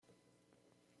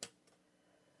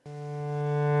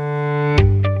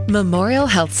Memorial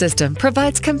Health System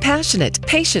provides compassionate,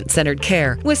 patient-centered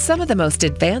care with some of the most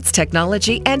advanced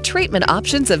technology and treatment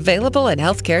options available in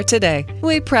healthcare today.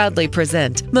 We proudly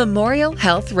present Memorial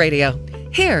Health Radio.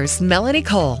 Here's Melanie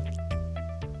Cole.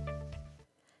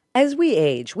 As we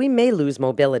age, we may lose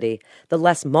mobility. The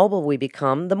less mobile we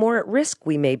become, the more at risk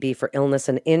we may be for illness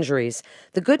and injuries.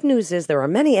 The good news is there are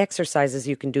many exercises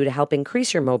you can do to help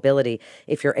increase your mobility.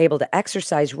 If you're able to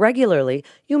exercise regularly,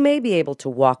 you may be able to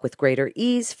walk with greater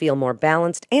ease, feel more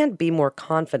balanced, and be more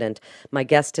confident. My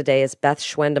guest today is Beth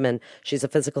Schwendeman. She's a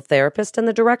physical therapist and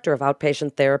the director of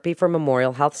outpatient therapy for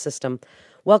Memorial Health System.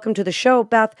 Welcome to the show,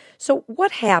 Beth. So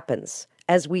what happens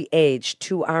as we age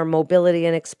to our mobility,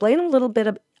 and explain a little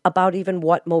bit about even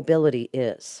what mobility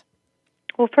is?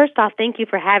 Well, first off, thank you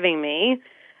for having me.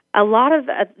 A lot of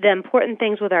the important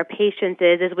things with our patients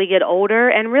is as we get older,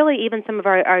 and really even some of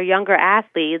our younger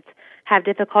athletes have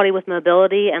difficulty with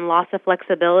mobility and loss of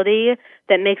flexibility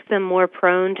that makes them more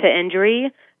prone to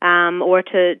injury or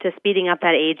to speeding up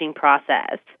that aging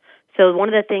process. So one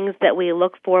of the things that we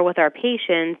look for with our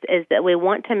patients is that we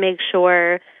want to make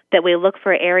sure that we look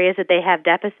for areas that they have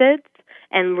deficits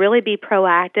and really be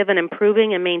proactive in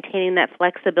improving and maintaining that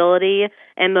flexibility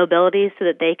and mobility so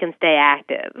that they can stay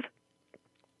active.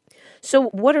 So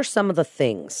what are some of the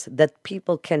things that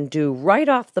people can do right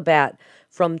off the bat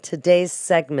from today's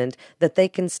segment that they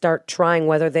can start trying,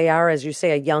 whether they are, as you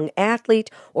say, a young athlete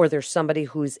or there's somebody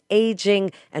who's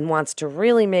aging and wants to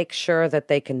really make sure that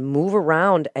they can move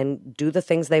around and do the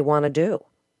things they want to do?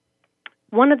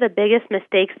 One of the biggest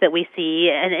mistakes that we see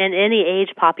in any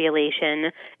age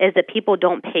population is that people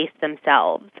don't pace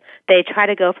themselves. They try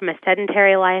to go from a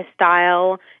sedentary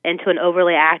lifestyle into an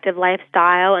overly active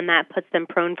lifestyle, and that puts them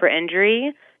prone for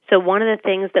injury. So one of the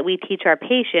things that we teach our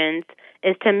patients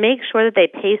is to make sure that they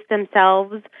pace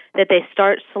themselves, that they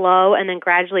start slow, and then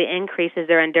gradually increase as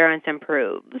their endurance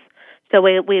improves. So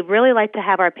we really like to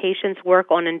have our patients work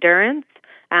on endurance.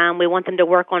 We want them to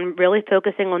work on really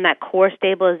focusing on that core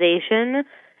stabilization.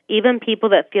 Even people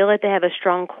that feel like they have a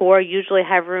strong core usually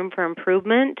have room for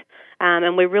improvement.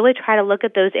 And we really try to look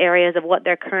at those areas of what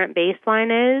their current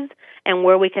baseline is and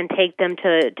where we can take them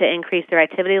to increase their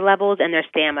activity levels and their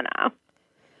stamina.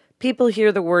 People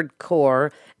hear the word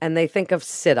core and they think of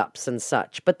sit-ups and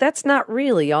such, but that's not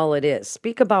really all it is.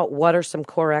 Speak about what are some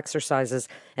core exercises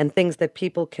and things that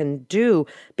people can do,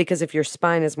 because if your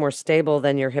spine is more stable,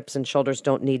 then your hips and shoulders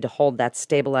don't need to hold that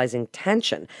stabilizing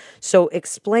tension. So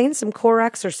explain some core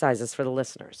exercises for the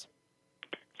listeners.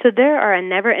 So there are a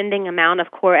never-ending amount of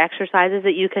core exercises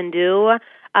that you can do.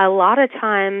 A lot of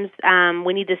times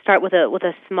we need to start with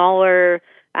a smaller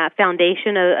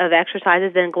foundation of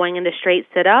exercises than going into straight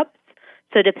sit-ups.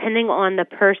 So depending on the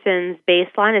person's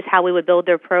baseline is how we would build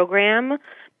their program.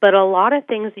 But a lot of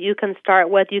things that you can start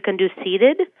with, you can do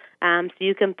seated. So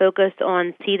you can focus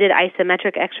on seated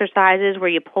isometric exercises where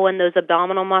you pull in those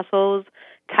abdominal muscles,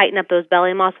 tighten up those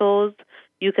belly muscles.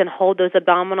 You can hold those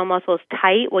abdominal muscles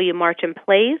tight while you march in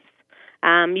place.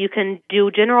 You can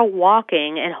do general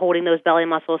walking and holding those belly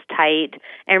muscles tight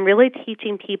and really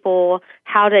teaching people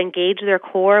how to engage their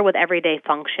core with everyday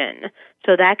function.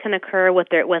 So that can occur with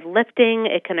lifting,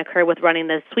 it can occur with running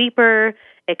the sweeper,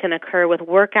 it can occur with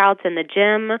workouts in the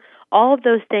gym, all of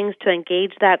those things to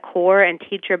engage that core and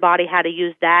teach your body how to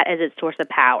use that as its source of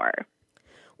power.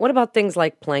 What about things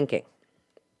like planking?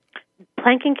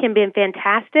 Planking can be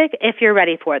fantastic if you're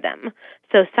ready for them.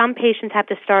 So some patients have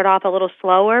to start off a little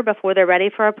slower before they're ready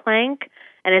for a plank.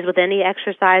 And as with any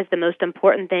exercise, the most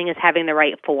important thing is having the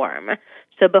right form.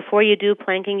 So before you do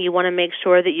planking, you want to make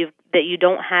sure that you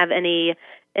don't have any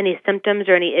symptoms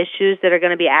or any issues that are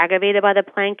going to be aggravated by the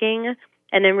planking.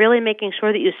 And then really making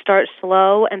sure that you start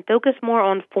slow and focus more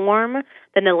on form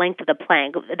than the length of the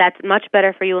plank. That's much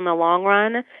better for you in the long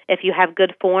run if you have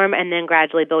good form and then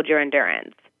gradually build your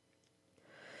endurance.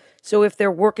 So if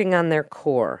they're working on their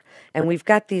core and we've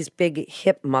got these big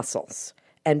hip muscles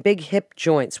and big hip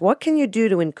joints, what can you do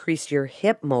to increase your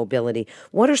hip mobility?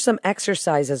 What are some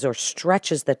exercises or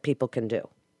stretches that people can do?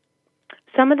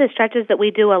 Some of the stretches that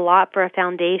we do a lot for a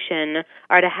foundation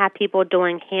are to have people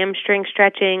doing hamstring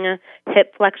stretching,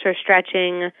 hip flexor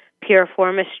stretching,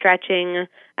 piriformis stretching,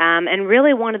 and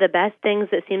really one of the best things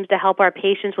that seems to help our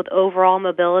patients with overall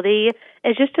mobility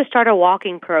is just to start a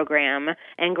walking program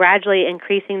and gradually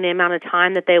increasing the amount of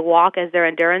time that they walk as their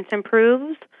endurance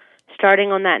improves,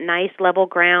 starting on that nice level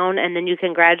ground, and then you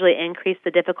can gradually increase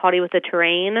the difficulty with the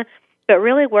terrain. But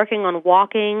really working on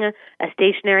walking, a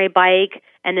stationary bike,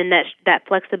 and then that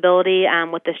flexibility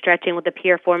with the stretching with the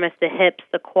piriformis, the hips,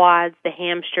 the quads, the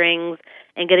hamstrings,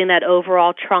 and getting that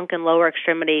overall trunk and lower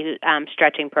extremity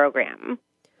stretching program.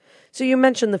 So you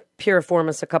mentioned the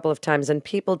piriformis a couple of times, and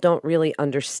people don't really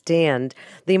understand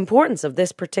the importance of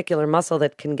this particular muscle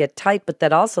that can get tight, but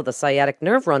that also the sciatic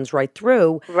nerve runs right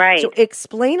through. Right. So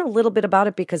explain a little bit about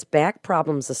it, because back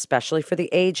problems, especially for the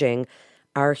aging,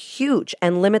 are huge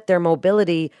and limit their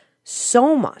mobility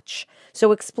so much.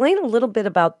 So explain a little bit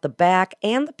about the back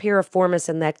and the piriformis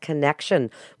and that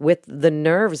connection with the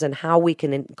nerves and how we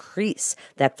can increase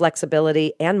that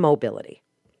flexibility and mobility.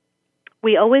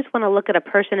 We always want to look at a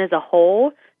person as a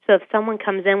whole. So if someone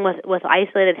comes in with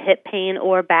isolated hip pain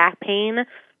or back pain,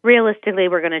 realistically,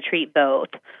 we're going to treat both.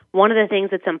 One of the things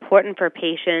that's important for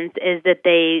patients is that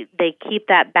they keep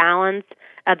that balance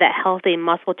of that healthy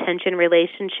muscle tension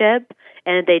relationship,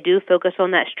 and that they do focus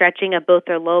on that stretching of both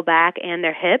their low back and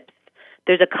their hips.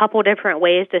 There's a couple different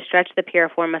ways to stretch the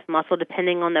piriformis muscle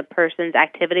depending on the person's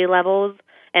activity levels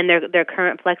and their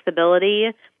current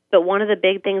flexibility. But one of the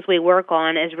big things we work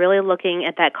on is really looking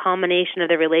at that combination of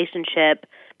the relationship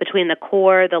between the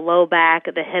core, the low back,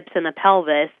 the hips, and the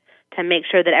pelvis to make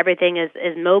sure that everything is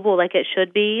mobile like it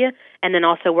should be, and then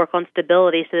also work on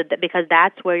stability because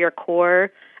that's where your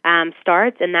core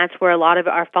starts, and that's where a lot of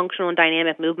our functional and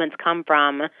dynamic movements come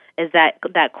from, is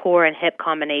that core and hip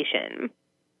combination.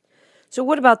 So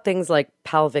what about things like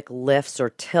pelvic lifts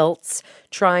or tilts,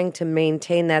 trying to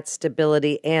maintain that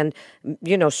stability and,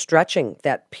 stretching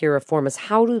that piriformis?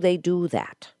 How do they do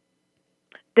that?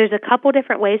 There's a couple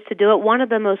different ways to do it. One of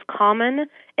the most common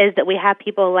is that we have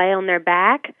people lay on their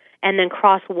back and then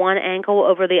cross one ankle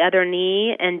over the other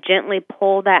knee and gently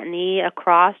pull that knee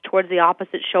across towards the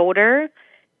opposite shoulder.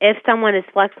 If someone is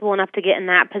flexible enough to get in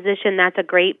that position, that's a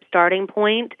great starting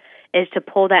point, is to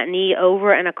pull that knee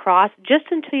over and across just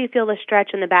until you feel the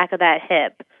stretch in the back of that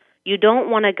hip. You don't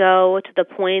want to go to the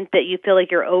point that you feel like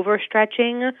you're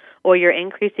overstretching or you're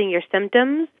increasing your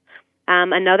symptoms.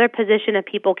 Another position if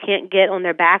people can't get on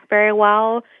their back very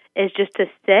well is just to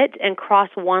sit and cross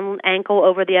one ankle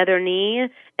over the other knee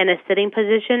in a sitting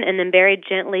position and then very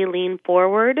gently lean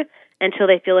forward until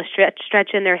they feel a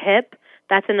stretch in their hip.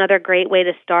 That's another great way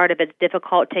to start if it's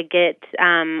difficult to get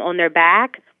on their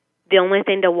back. The only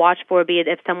thing to watch for would be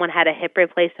if someone had a hip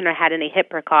replacement or had any hip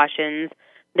precautions,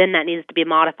 then that needs to be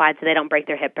modified so they don't break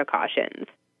their hip precautions.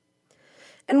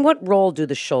 And what role do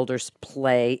the shoulders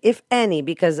play, if any?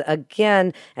 Because,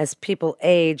 again, as people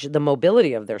age, the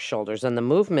mobility of their shoulders and the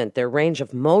movement, their range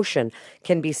of motion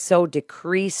can be so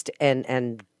decreased,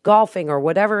 and golfing or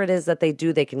whatever it is that they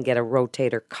do, they can get a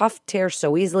rotator cuff tear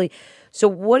so easily. So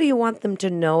what do you want them to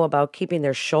know about keeping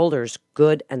their shoulders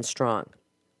good and strong?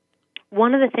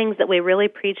 One of the things that we really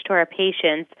preach to our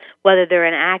patients, whether they're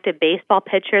an active baseball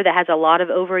pitcher that has a lot of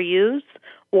overuse,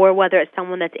 or whether it's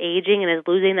someone that's aging and is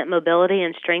losing that mobility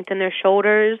and strength in their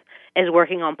shoulders, is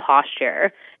working on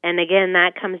posture. And again,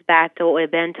 that comes back to what we've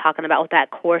been talking about with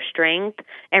that core strength,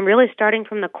 and really starting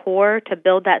from the core to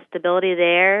build that stability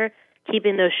there,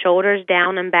 keeping those shoulders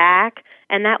down and back,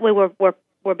 and that way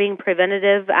we're being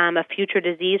preventative of future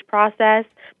disease process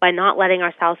by not letting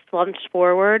ourselves slump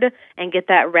forward and get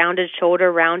that rounded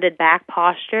shoulder, rounded back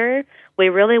posture. We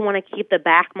really want to keep the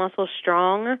back muscles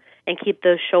strong and keep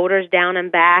those shoulders down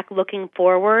and back looking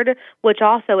forward, which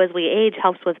also as we age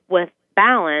helps with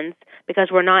balance because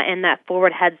we're not in that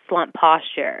forward head slump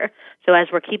posture. So as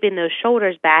we're keeping those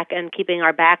shoulders back and keeping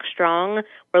our back strong,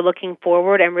 we're looking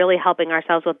forward and really helping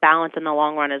ourselves with balance in the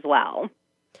long run as well.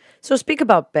 So speak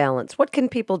about balance. What can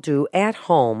people do at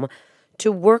home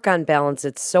to work on balance?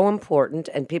 It's so important,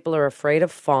 and people are afraid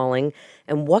of falling.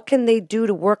 And what can they do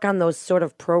to work on those sort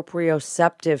of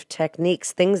proprioceptive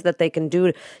techniques, things that they can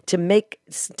do to make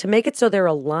it so they're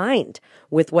aligned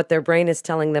with what their brain is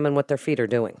telling them and what their feet are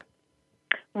doing?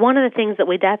 One of the things that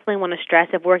we definitely want to stress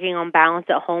if working on balance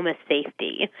at home is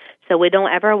safety. So we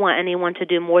don't ever want anyone to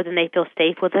do more than they feel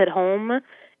safe with at home.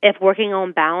 If working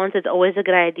on balance, it's always a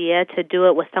good idea to do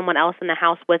it with someone else in the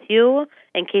house with you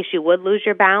in case you would lose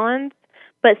your balance.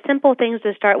 But simple things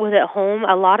to start with at home.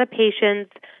 A lot of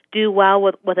patients do well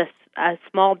with a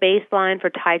small baseline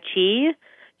for Tai Chi.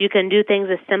 You can do things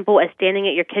as simple as standing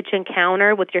at your kitchen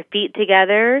counter with your feet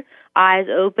together, eyes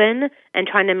open, and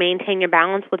trying to maintain your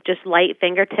balance with just light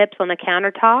fingertips on the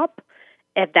countertop.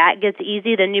 If that gets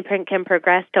easy, then you can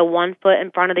progress to one foot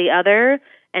in front of the other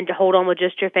and to hold on with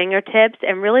just your fingertips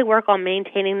and really work on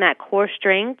maintaining that core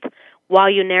strength while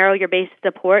you narrow your base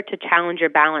of support to challenge your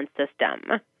balance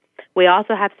system. We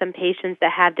also have some patients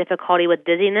that have difficulty with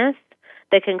dizziness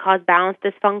that can cause balance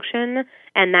dysfunction,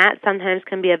 and that sometimes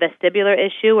can be a vestibular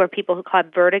issue or people who call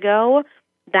it vertigo.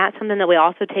 That's something that we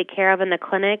also take care of in the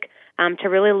clinic to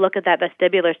really look at that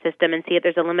vestibular system and see if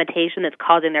there's a limitation that's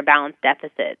causing their balance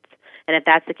deficits. And if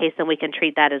that's the case, then we can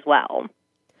treat that as well.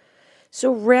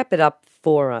 So wrap it up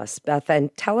for us, Beth,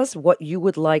 and tell us what you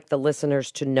would like the listeners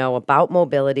to know about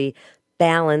mobility,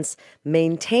 balance,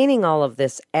 maintaining all of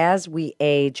this as we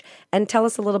age, and tell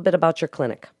us a little bit about your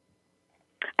clinic.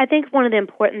 I think one of the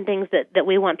important things that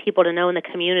we want people to know in the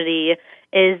community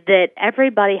is that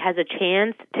everybody has a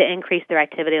chance to increase their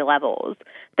activity levels.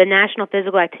 The National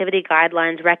Physical Activity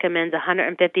Guidelines recommends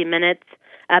 150 minutes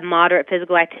of moderate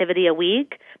physical activity a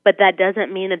week, but that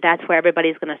doesn't mean that that's where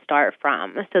everybody's going to start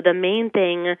from. So the main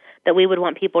thing that we would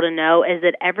want people to know is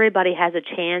that everybody has a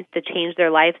chance to change their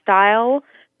lifestyle,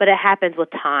 but it happens with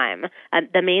time.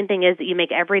 The main thing is that you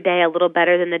make every day a little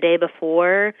better than the day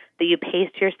before, that you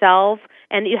pace yourself,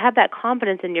 and you have that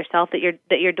confidence in yourself that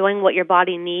you're doing what your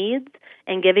body needs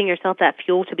and giving yourself that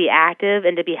fuel to be active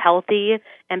and to be healthy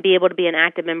and be able to be an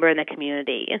active member in the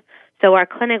community. So our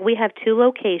clinic, we have 2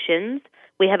 locations.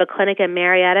 We have a clinic in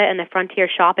Marietta in the Frontier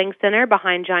Shopping Center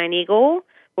behind Giant Eagle,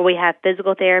 where we have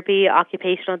physical therapy,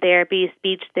 occupational therapy,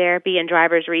 speech therapy, and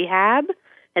driver's rehab.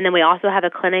 And then we also have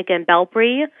a clinic in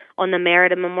Belpre on the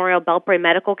Merida Memorial Belpre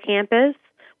Medical Campus.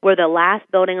 We're the last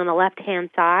building on the left-hand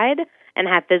side and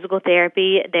have physical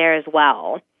therapy there as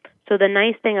well. So the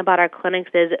nice thing about our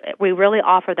clinics is we really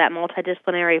offer that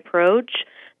multidisciplinary approach,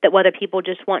 that whether people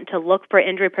just want to look for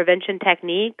injury prevention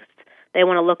techniques, they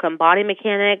want to look on body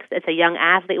mechanics, it's a young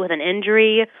athlete with an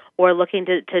injury, or looking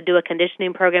to do a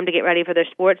conditioning program to get ready for their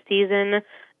sports season,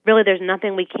 really there's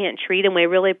nothing we can't treat, and we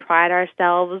really pride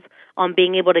ourselves on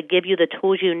being able to give you the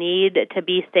tools you need to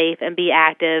be safe and be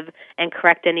active and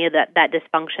correct any of that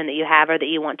dysfunction that you have or that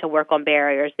you want to work on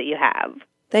barriers that you have.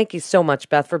 Thank you so much,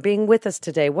 Beth, for being with us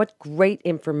today. What great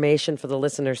information for the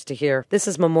listeners to hear. This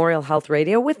is Memorial Health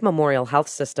Radio with Memorial Health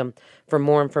System. For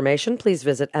more information, please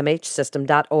visit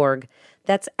mhsystem.org.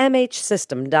 That's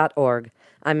mhsystem.org.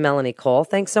 I'm Melanie Cole.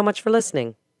 Thanks so much for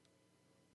listening.